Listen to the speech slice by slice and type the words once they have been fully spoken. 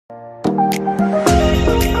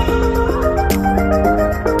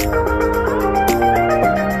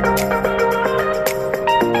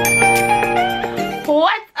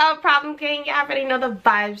gang, y'all already know the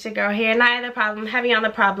vibes. Your girl here, NiyaTheProblem, heavy on the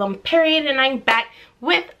problem, period. And I'm back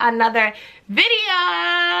with another video.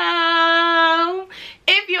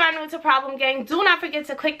 If you are new to Problem Gang, do not forget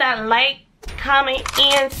to click that like, comment,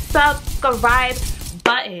 and subscribe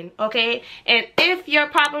button, okay? And if you're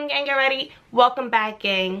Problem Gang already, welcome back,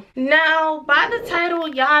 gang. Now, by the title,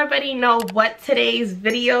 y'all already know what today's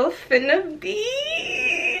video finna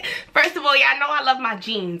be. First of all, y'all know I love my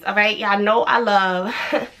jeans, all right? Y'all know I love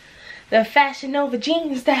the Fashion Nova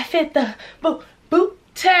jeans that fit the booty,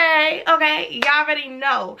 okay? Y'all already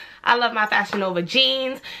know I love my Fashion Nova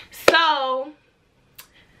jeans. So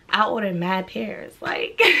I ordered mad pairs.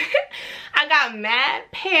 Like, I got mad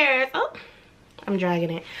pairs. Oh, I'm dragging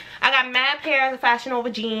it. I got mad pairs of Fashion Nova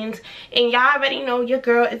jeans, and y'all already know your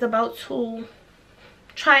girl is about to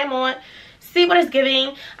try them on, see what it's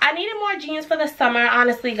giving. I needed more jeans for the summer,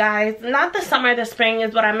 honestly, guys. Not the summer, the spring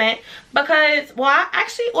is what I meant. Because, well, I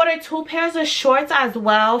actually ordered 2 pairs of shorts as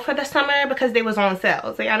well for the summer because they was on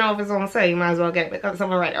sale. So y'all know if it's on sale, you might as well get it because it's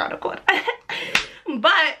right around the corner.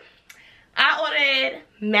 But I ordered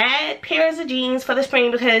mad pairs of jeans for the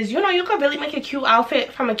spring because, you know, you could really make a cute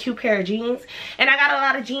outfit from a cute pair of jeans. And I got a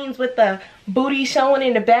lot of jeans with the booty showing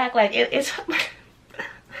in the back. Like, it's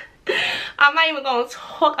I'm not even gonna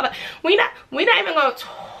talk about, we're not even gonna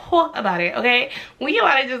talk about it, okay? We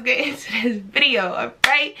wanna just get into this video,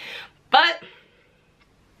 alright? But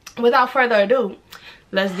without further ado,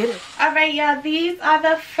 let's get it. Alright, y'all, these are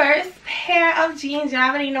the first pair of jeans. Y'all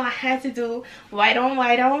already know I had to do white on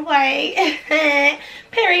white on white.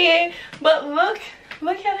 Period. But look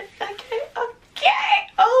at it.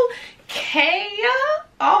 Okay,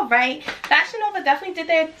 alright. Fashion Nova definitely did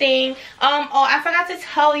their thing. Oh, I forgot to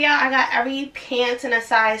tell y'all, I got every pants in a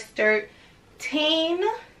size 13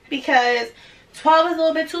 because 12 is a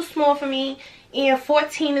little bit too small for me and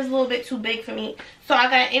 14 is a little bit too big for me. So I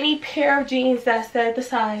got any pair of jeans that said the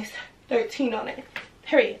size 13 on it,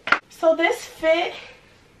 period. So this fit,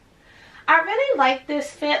 I really like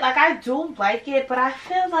this fit. Like, I do like it, but I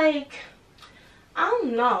feel like, I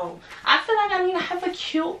don't know, I feel like I need to have a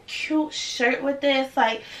cute shirt with this.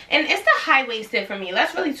 Like, and it's the high-waisted for me.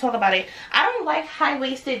 Let's really talk about it. I don't like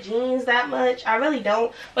high-waisted jeans that much. I really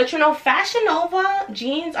don't. But you know, Fashion Nova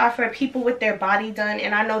jeans are for people with their body done,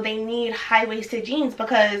 and I know they need high-waisted jeans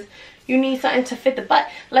because you need something to fit the butt.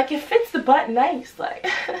 Like, it fits the butt nice. Like,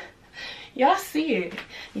 y'all see it.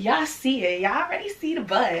 Y'all see it. Y'all already see the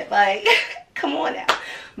butt. Like, come on now.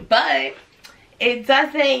 But it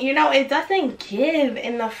doesn't, you know, it doesn't give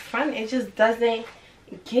in the front. It just doesn't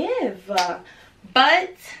give.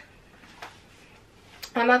 But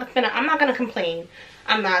I'm not gonna complain.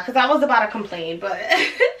 I'm not, because I was about to complain, but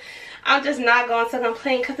I'm just not going to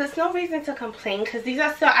complain because there's no reason to complain because these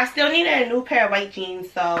are still, I still needed a new pair of white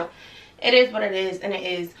jeans. So it is what it is, and it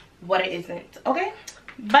is what it isn't, okay?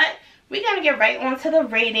 But we're gonna get right on to the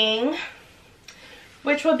rating,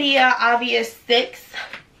 which will be an obvious 6.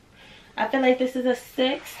 I feel like this is a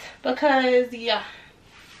 6 because, yeah,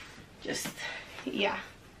 just, yeah,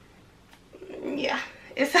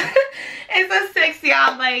 it's a 6,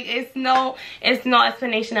 y'all. Like, it's no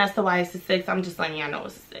explanation as to why it's a 6. I'm just letting y'all know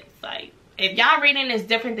it's a 6. Like, if y'all rating is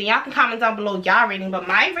different, then y'all can comment down below y'all rating. But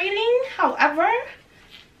my rating, however,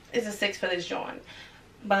 is a 6 for this joint.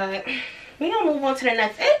 But we're gonna move on to the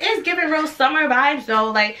next. It is giving real summer vibes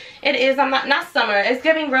though. Like, it is. I'm not summer. It's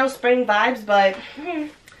giving real spring vibes, but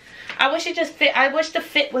I wish it just fit. I wish the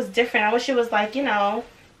fit was different. I wish it was like, you know,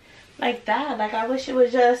 like that. Like, I wish it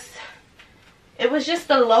was just, it was just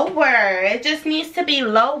the lower. It just needs to be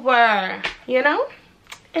lower, you know?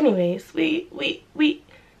 Anyways, we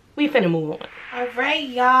finna move on. Alright,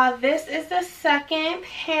 y'all, this is the second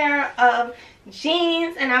pair of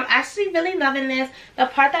jeans, and I'm actually really loving this. The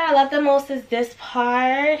part that I love the most is this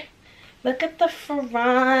part. Look at the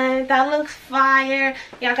front. That looks fire.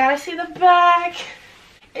 Y'all gotta see the back.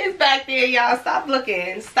 It's back there, y'all. Stop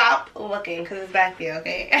looking. Stop looking, because it's back there,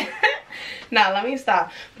 okay? Now, let me stop.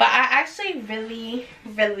 But I actually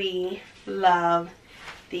really love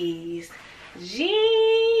these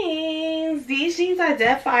jeans. These jeans are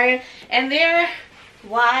dead fire, and they're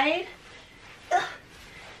wide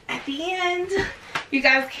at the end. You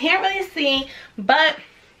guys can't really see, but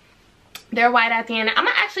they're wide at the end. I'm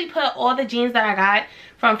gonna actually put all the jeans that I got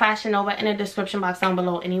from Fashion Nova in the description box down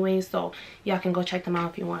below anyway, so y'all can go check them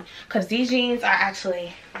out if you want, because these jeans are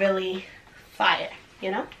actually really fire,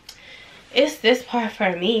 you know? It's this part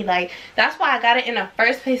for me. Like, that's why I got it in the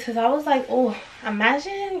first place, because I was like, oh,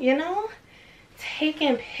 imagine, you know,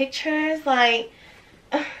 taking pictures, like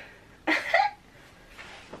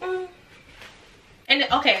and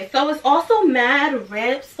okay, so it's also mad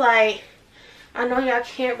rips. Like, I know y'all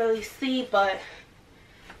can't really see, but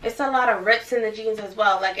it's a lot of rips in the jeans as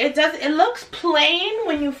well. Like, it looks plain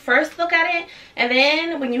when you first look at it, and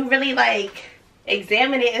then when you really like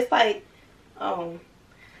examine it, it's like, oh,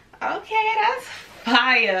 okay, that's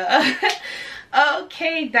fire.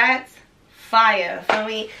 Okay, that's fire for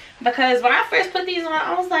me. Because when I first put these on,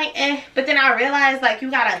 I was like, eh. But then I realized, like, you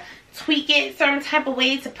gotta tweak it certain type of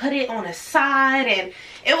way to put it on the side. And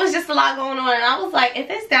it was just a lot going on. And I was like, if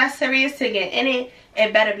it's that serious to get in it,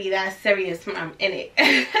 it better be that serious when I'm in it.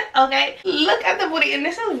 Okay? Look at the booty. And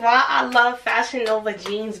this is why I love Fashion Nova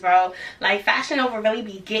jeans, bro. Like, Fashion Nova really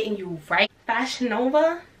be getting you right. Fashion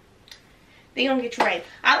Nova, they gonna get you right.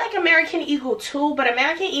 I like American Eagle too, but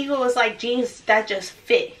American Eagle is like jeans that just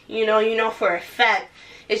fit. You know for a fact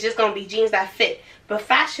it's just gonna be jeans that fit. But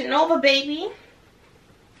Fashion Nova, baby.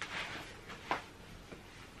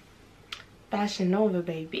 Fashion Nova,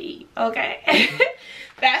 baby. Okay.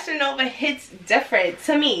 Fashion Nova hits different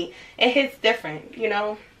to me. It hits different, you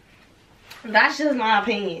know. That's just my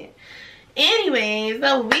opinion. Anyways,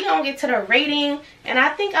 so we gonna get to the rating, and I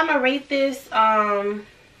think I'm gonna rate this I'm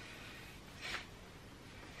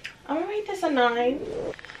gonna rate this a 9.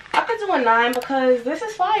 I could do a 9 because this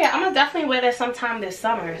is fire. I'm gonna definitely wear this sometime this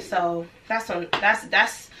summer. So that's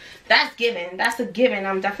given. That's a given.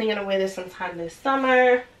 I'm definitely gonna wear this sometime this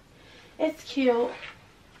summer. It's cute.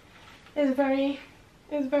 It's very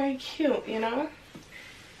cute, you know.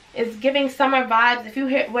 It's giving summer vibes. If you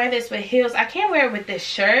wear this with heels, I can't wear it with this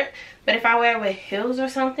shirt, but if I wear it with heels or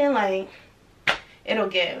something, like, it'll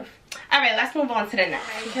give. Alright, let's move on to the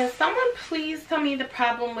next. Can someone please tell me the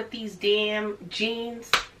problem with these damn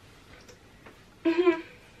jeans?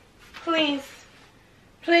 Please.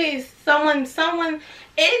 Please, someone.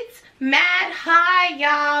 It's mad high,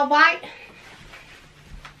 y'all. Why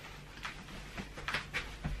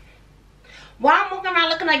I'm walking around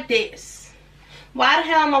looking like this? Why the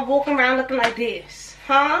hell am I walking around looking like this?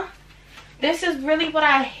 Huh? This is really what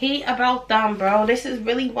I hate about them, bro. This is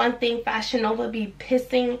really one thing Fashion Nova be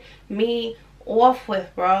pissing me off with,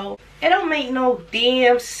 bro. It don't make no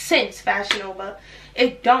damn sense, Fashion Nova.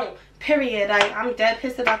 It don't. Period. Like, I'm dead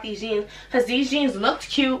pissed about these jeans. Because these jeans looked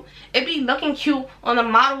cute. It be looking cute on the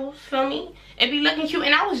models, feel me? It be looking cute.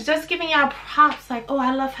 And I was just giving y'all props. Like, oh,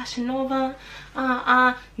 I love Fashion Nova.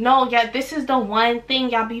 No, yeah, this is the one thing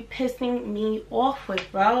y'all be pissing me off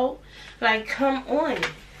with, bro. Like, come on.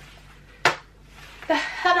 The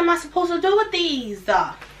hell am I supposed to do with these?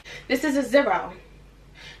 This is a 0.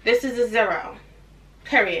 This is a 0.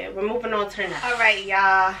 Period. We're moving on to the next. Alright,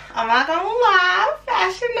 y'all. I'm not gonna lie.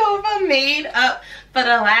 Fashion Nova made up for the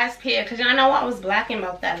last pair. Because y'all know I was blacking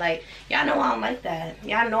about that. Like, y'all know I don't like that.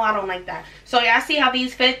 Y'all know I don't like that. So, y'all see how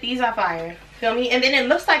these fit? These are fire. Feel me? And then it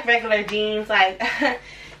looks like regular jeans. Like,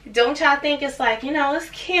 don't y'all think it's like, you know, it's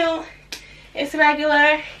cute. It's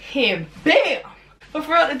regular. And bam! But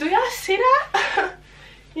for real, do y'all see that?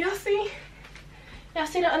 Y'all see? Y'all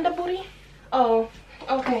see the under booty? Oh,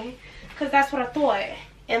 okay. Because that's what I thought.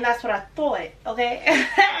 And that's what I thought, okay?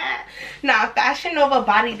 Nah, Fashion Nova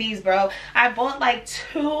body these, bro. I bought like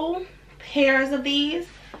 2 pairs of these.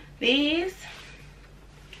 These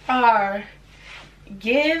are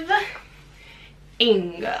giving,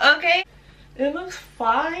 okay? It looks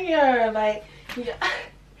fire. Like, yeah.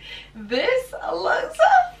 This looks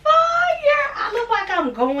fire. I look like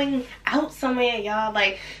I'm going out somewhere, y'all.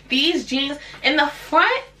 Like, these jeans in the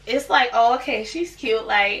front, it's like, oh, okay, she's cute.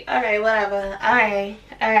 Like, all right, whatever. All right.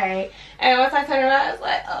 And once I turn around, it's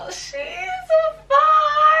like, oh, she's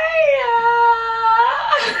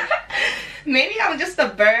fire. Maybe I'm just a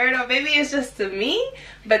bird, or maybe it's just to me.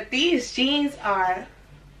 But these jeans are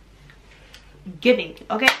giving,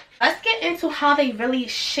 okay? Let's get into how they really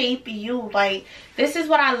shape you. Like, this is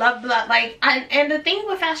what I love. Like, and the thing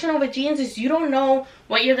with Fashion Nova jeans is you don't know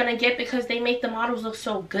what you're gonna get because they make the models look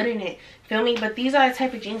so good in it. Feel me? But these are the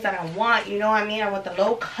type of jeans that I want. You know what I mean? I want the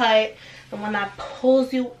low cut, the one that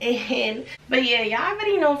pulls you in. But yeah, y'all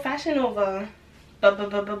already know Fashion Nova.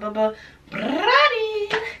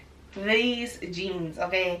 These jeans,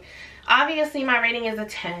 okay? Obviously, my rating is a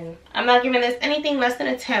 10. I'm not giving this anything less than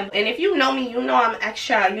a 10. And if you know me, you know I'm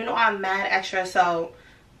extra. You know I'm mad extra. So,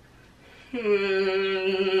 and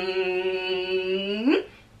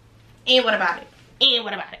what about it? And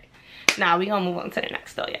what about it? Nah, we gonna move on to the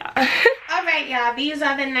next though, y'all. Alright, y'all. These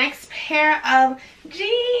are the next pair of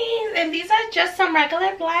jeans. And these are just some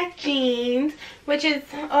regular black jeans. Which is,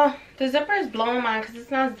 oh, the zipper is blowing mine because it's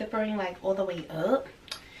not zippering like all the way up.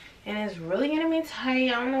 And it's really gonna be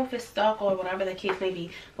tight. I don't know if it's stuck or whatever the case may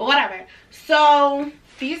be, but whatever. So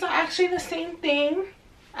these are actually the same thing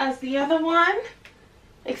as the other one.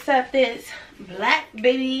 except this black,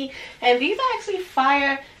 baby. And these are actually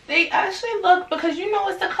fire. They actually look, because you know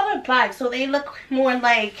it's the color black, so they look more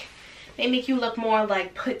like, they make you look more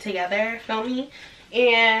like put together, feel me?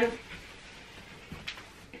 And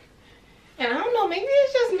I don't know, maybe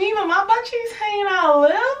it's just me, but my butt cheeks hanging out a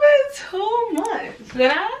little bit too much, you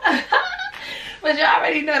know? But you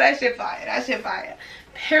already know that shit fire. That shit fire.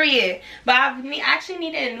 Period. But I actually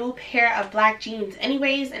needed a new pair of black jeans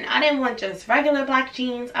anyways, and I didn't want just regular black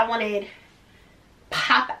jeans. I wanted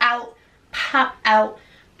pop out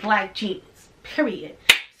black jeans. Period.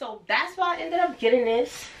 So that's why I ended up getting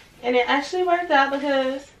this, and it actually worked out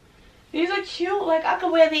because these are cute. Like, I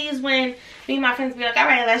could wear these when me and my friends be like, all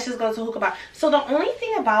right, let's just go to hookah bar. So the only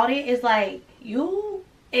thing about it is, like,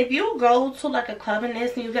 if you go to like a club in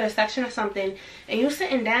this and you get a section or something and you're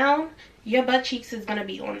sitting down, your butt cheeks is gonna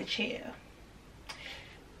be on the chair.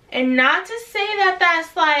 And not to say that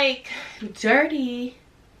that's like dirty,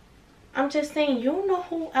 I'm just saying, you know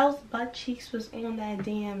who else butt cheeks was on that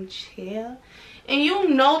damn chair? And you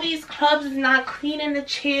know these clubs is not cleaning the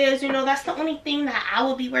chairs, you know, that's the only thing that I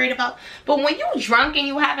would be worried about. But when you drunk and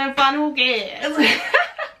you having fun, who cares?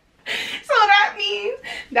 So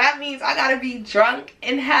that means I gotta be drunk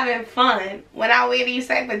and having fun when I wear these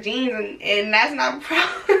type of jeans, and that's not a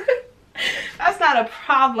problem. That's not a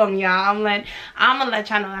problem, y'all. I'm gonna let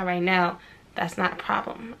y'all know that right now. That's not a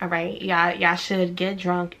problem, all right? Y'all should get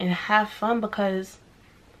drunk and have fun because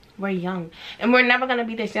we're young and we're never gonna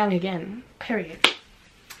be this young again, period.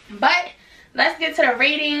 But let's get to the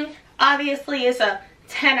rating. Obviously it's a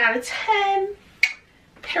 10 out of 10,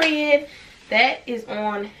 period. That is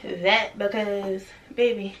on that because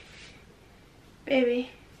baby girl,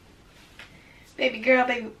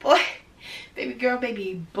 baby boy, baby girl,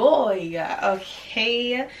 baby boy.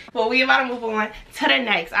 Okay, well, we about to move on to the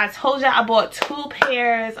next. I told y'all I bought 2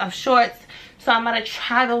 pairs of shorts, so I'm gonna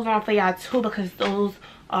try those on for y'all too because those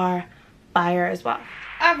are fire as well.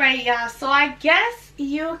 All right, y'all, so I guess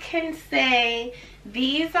you can say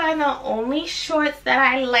these are the only shorts that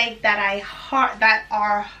I like that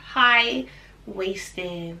are high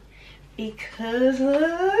waisted because of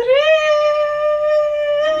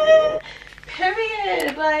it.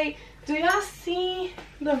 Period. Like, do y'all see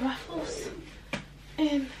the ruffles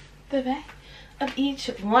in the back of each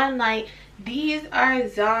one? Like, these are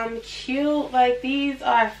cute. Like, these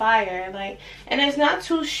are fire. Like, and it's not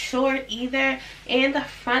too short either, and the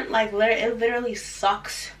front, like, it literally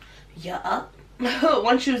sucks you up.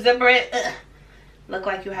 Once you zipper it, look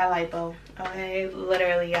like you have lipo. Okay,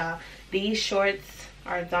 literally, y'all. These shorts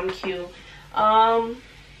are cute.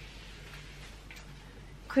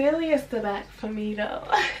 Clearly it's the back for me though.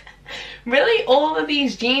 Really, all of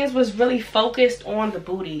these jeans was really focused on the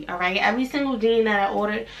booty, all right? Every single jean that I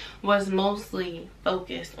ordered was mostly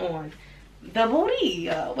focused on the booty,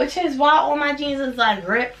 which is why all my jeans is like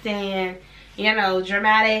ripped and, you know,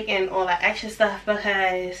 dramatic and all that extra stuff,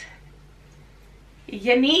 because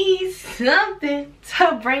you need something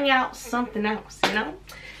to bring out something else, you know?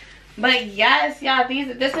 But yes, y'all,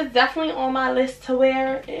 this is definitely on my list to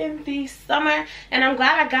wear in the summer, and I'm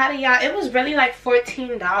glad I got it, y'all. It was really like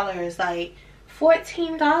 $14, like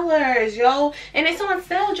 $14, yo, and it's on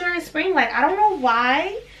sale during spring. Like, I don't know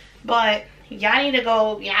why, but y'all need to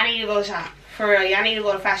go shop for real. Y'all need to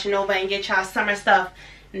go to Fashion Nova and get y'all summer stuff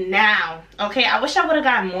now. Okay, I wish I would have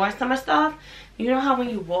gotten more summer stuff. You know how when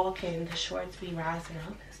you walk and the shorts be rising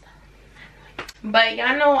up and stuff. But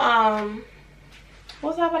y'all know,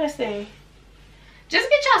 what was I about to say? Just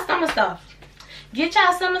get y'all summer stuff. Get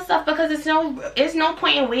y'all summer stuff because it's no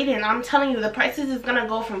point in waiting. I'm telling you, the prices is gonna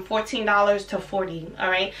go from $14 to $40. All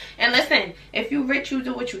right. And listen, if you rich, you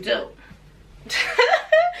do what you do.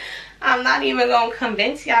 I'm not even gonna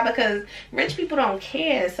convince y'all because rich people don't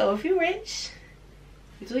care. So if you rich,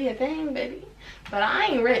 do your thing, baby. But I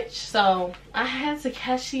ain't rich, so I had to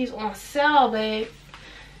catch these on sale, babe.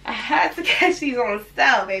 I had to catch these on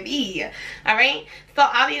sale, baby. Alright, so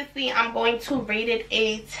obviously I'm going to rate it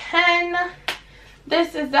a 10.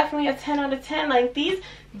 This is definitely a 10 out of 10. Like, these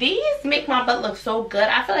make my butt look so good.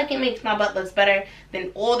 I feel like it makes my butt look better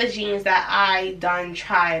than all the jeans that I done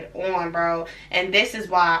tried on, bro. And this is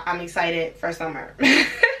why I'm excited for summer.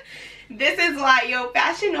 This is why, yo,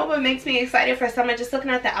 Fashion Nova makes me excited for summer. Just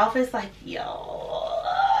looking at the outfits, like, yo,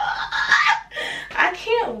 I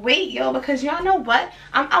can't wait, yo, because y'all know what?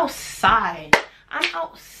 I'm outside. I'm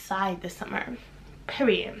outside this summer,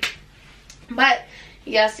 period. But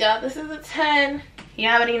yes, y'all, this is a 10.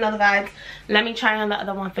 Y'all already know the vibes. Let me try on the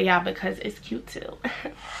other one for y'all because it's cute too.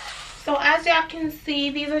 So as y'all can see,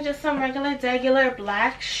 these are just some regular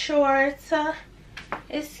black shorts.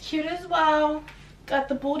 It's cute as well. Got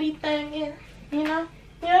the booty thing in, you know.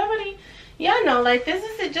 y'all know, like, this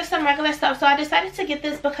is just some regular stuff. So I decided to get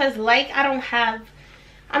this because, like,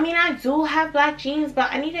 I do have black jeans,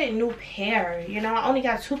 but I needed a new pair. You know, I only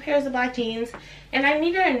got 2 pairs of black jeans, and I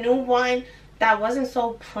needed a new one that wasn't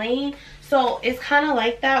so plain. So it's kind of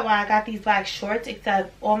like that why I got these black shorts,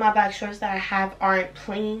 except all my black shorts that I have aren't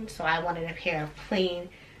plain. So I wanted a pair of plain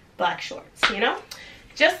black shorts, you know,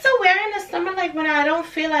 just to wear in the summer, like when I don't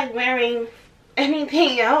feel like wearing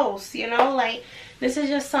anything else, you know. Like, this is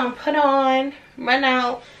just some put on, run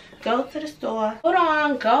out, go to the store, put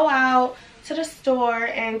on, go out to the store,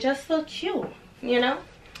 and just look cute, you know.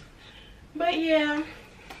 But yeah,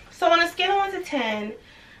 so on a scale of 1 to 10,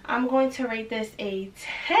 I'm going to rate this a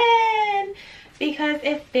 10 because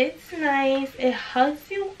it fits nice, it hugs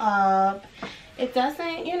you up, it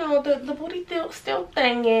doesn't, you know, the booty still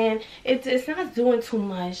thinging, it's not doing too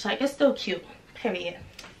much, like, it's still cute, period.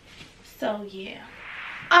 So yeah.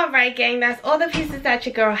 Alright gang, that's all the pieces that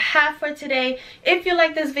your girl have for today. If you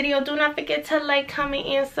like this video, do not forget to like, comment,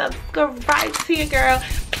 and subscribe to your girl,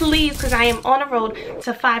 please, because I am on the road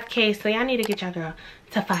to 5K. So y'all need to get your girl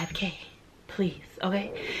to 5K, please,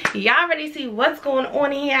 okay? Y'all already see what's going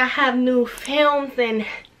on here. I have new films and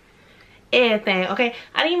everything, okay?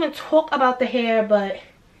 I didn't even talk about the hair, but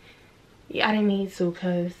yeah, I didn't need to,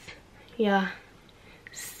 because yeah,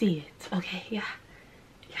 see it, okay? Yeah,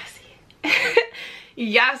 see it.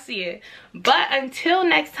 Y'all see it. But until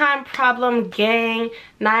next time, problem gang,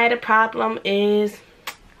 Nia the Problem is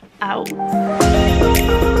out.